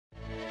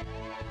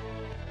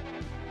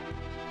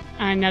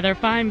Another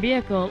fine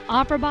vehicle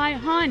offered by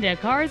Honda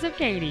Cars of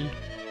Katy.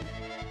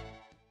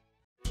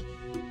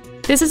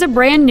 This is a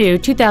brand new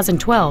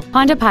 2012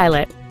 Honda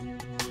Pilot.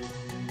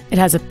 It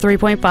has a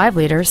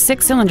 3.5-liter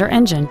 6-cylinder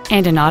engine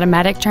and an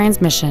automatic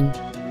transmission.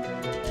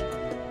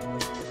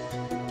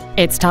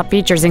 Its top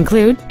features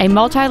include a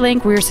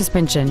multi-link rear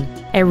suspension,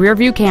 a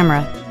rear-view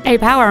camera, a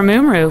power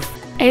moonroof,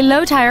 a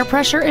low tire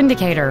pressure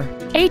indicator,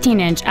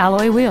 18-inch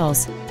alloy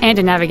wheels, and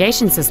a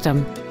navigation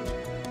system.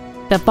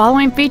 The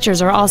following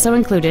features are also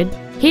included: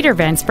 heater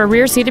vents for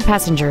rear-seated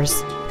passengers,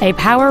 a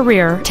power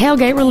rear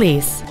tailgate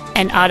release,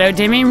 an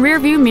auto-dimming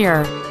rear-view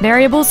mirror,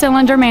 variable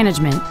cylinder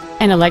management,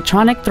 an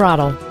electronic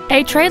throttle,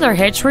 a trailer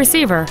hitch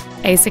receiver,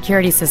 a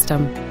security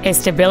system, a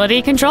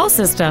stability control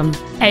system,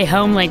 a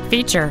home link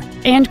feature,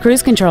 and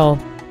cruise control.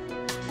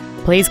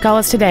 Please call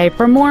us today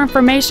for more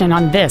information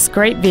on this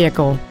great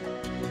vehicle.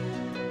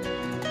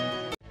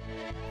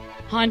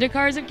 Honda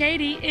Cars of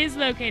Katy is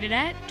located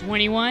at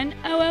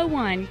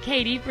 21001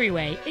 Katy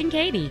Freeway in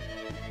Katy.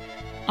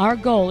 Our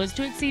goal is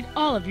to exceed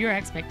all of your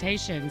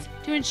expectations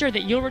to ensure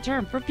that you'll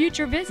return for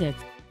future visits